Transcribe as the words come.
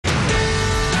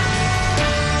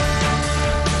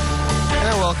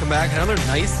back. Another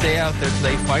nice day out there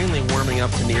today, finally warming up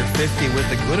to near 50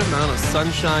 with a good amount of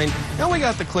sunshine. And we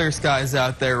got the clear skies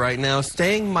out there right now,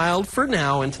 staying mild for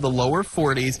now into the lower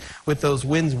 40s with those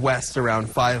winds west around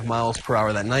 5 miles per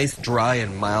hour. That nice dry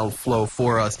and mild flow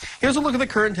for us. Here's a look at the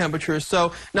current temperatures.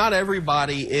 So not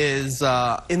everybody is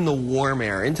in the warm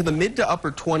air. Into the mid to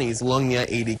upper 20s along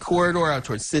the 80 corridor out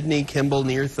towards Sydney, Kimball,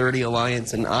 near 30,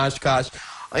 Alliance, and Oshkosh.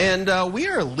 And we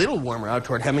are a little warmer out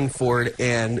toward Hemmingford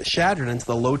and Chadron into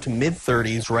the low to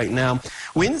mid-30s right now.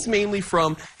 Winds mainly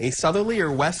from a southerly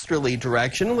or westerly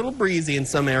direction, a little breezy in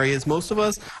some areas. Most of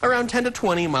us around 10 to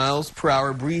 20 miles per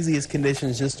hour. Breeziest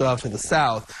conditions just off to the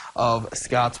south of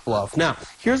Scottsbluff. Now,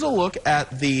 here's a look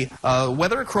at the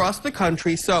weather across the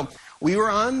country. So we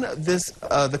were on this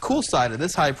the cool side of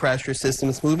this high pressure system.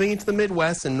 It's moving into the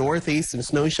Midwest and Northeast, and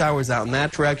snow showers out in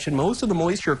that direction. Most of the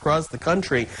moisture across the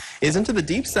country is into the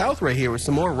deep south right here with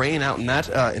some more rain out in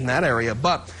that area.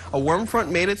 But a warm front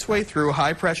made its way through.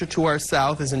 High pressure to our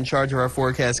south is in charge of our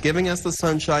forecast, giving us the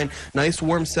sunshine. Nice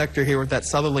warm sector here with that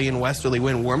southerly and westerly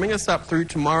wind warming us up through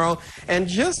tomorrow, and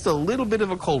just a little bit of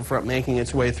a cold front making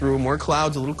its way through. More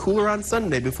clouds, a little cooler on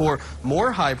Sunday before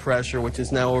more high pressure, which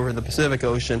is now over the Pacific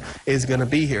Ocean, is going to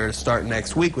be here to start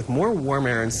next week with more warm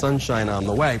air and sunshine on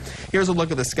the way. Here's a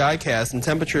look at the skycast, and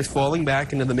temperatures falling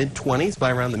back into the mid-20s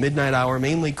by around the midnight hour.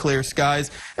 Mainly clear skies,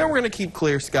 and we're going to keep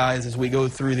clear skies as we go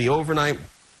through the overnight.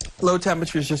 Low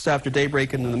temperatures just after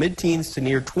daybreak into the mid-teens to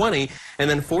near 20. And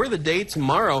then for the day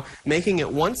tomorrow, making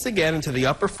it once again into the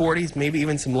upper 40s, maybe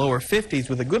even some lower 50s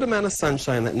with a good amount of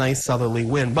sunshine, that nice southerly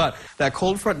wind. But that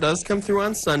cold front does come through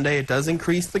on Sunday. It does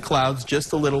increase the clouds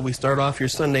just a little. We start off your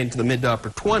Sunday into the mid to upper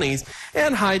 20s.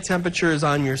 And high temperatures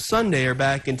on your Sunday are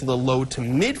back into the low to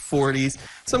mid 40s.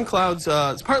 Some clouds,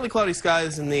 it's partly cloudy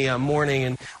skies in the morning,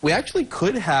 and we actually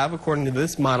could have, according to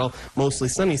this model, mostly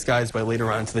sunny skies by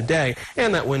later on to the day,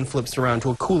 and that wind flips around to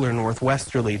a cooler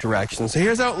northwesterly direction. So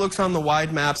here's how it looks on the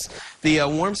wide maps. The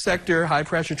warm sector, high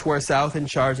pressure to our south in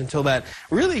charge until that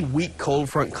really weak cold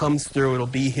front comes through. It'll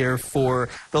be here for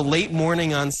the late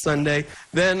morning on Sunday.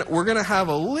 Then we're going to have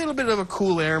a little bit of a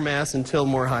cool air mass until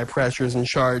more high pressure is in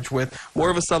charge, with more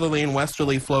of a southerly and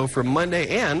westerly flow for Monday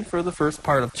and for the first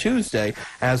part of Tuesday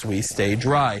as we stay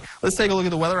dry. Let's take a look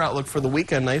at the weather outlook for the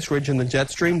weekend. Nice ridge in the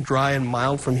jet stream, dry and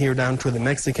mild from here down to the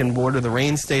Mexican border. The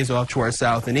rain stays off to our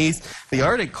south and east. The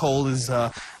Arctic cold is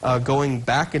going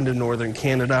back into northern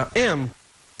Canada. And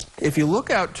if you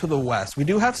look out to the west, we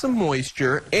do have some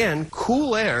moisture and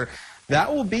cool air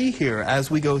that will be here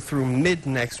as we go through mid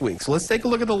next week. So let's take a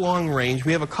look at the long range.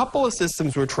 We have a couple of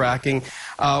systems we're tracking.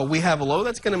 We have a low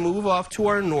that's going to move off to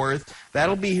our north.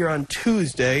 That'll be here on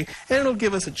Tuesday, and it'll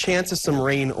give us a chance of some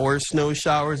rain or snow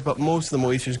showers, but most of the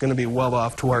moisture is going to be well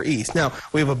off to our east. Now,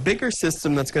 we have a bigger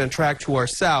system that's going to track to our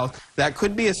south. That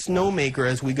could be a snowmaker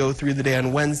as we go through the day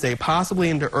on Wednesday, possibly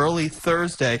into early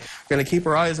Thursday. We're going to keep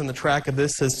our eyes on the track of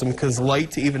this system because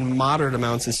light to even moderate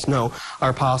amounts of snow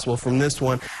are possible from this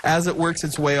one. As it works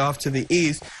its way off to the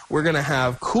east, we're going to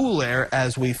have cool air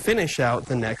as we finish out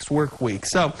the next work week.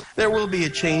 So there will be a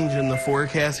change in the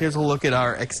forecast. Here's a look at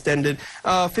our extended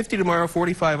 50 tomorrow,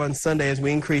 45 on Sunday as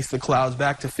we increase the clouds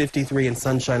back to 53 and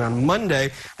sunshine on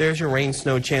Monday. There's your rain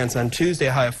snow chance on Tuesday,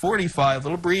 high of 45, a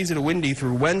little breezy to windy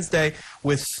through Wednesday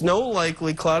with snow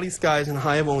likely, cloudy skies and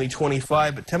high of only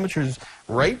 25, but temperatures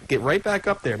get right back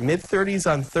up there.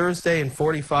 Mid-30s on Thursday and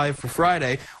 45 for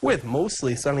Friday with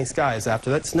mostly sunny skies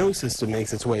after that snow system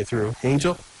makes its way through.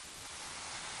 Angel?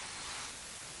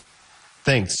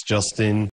 Thanks, Justin.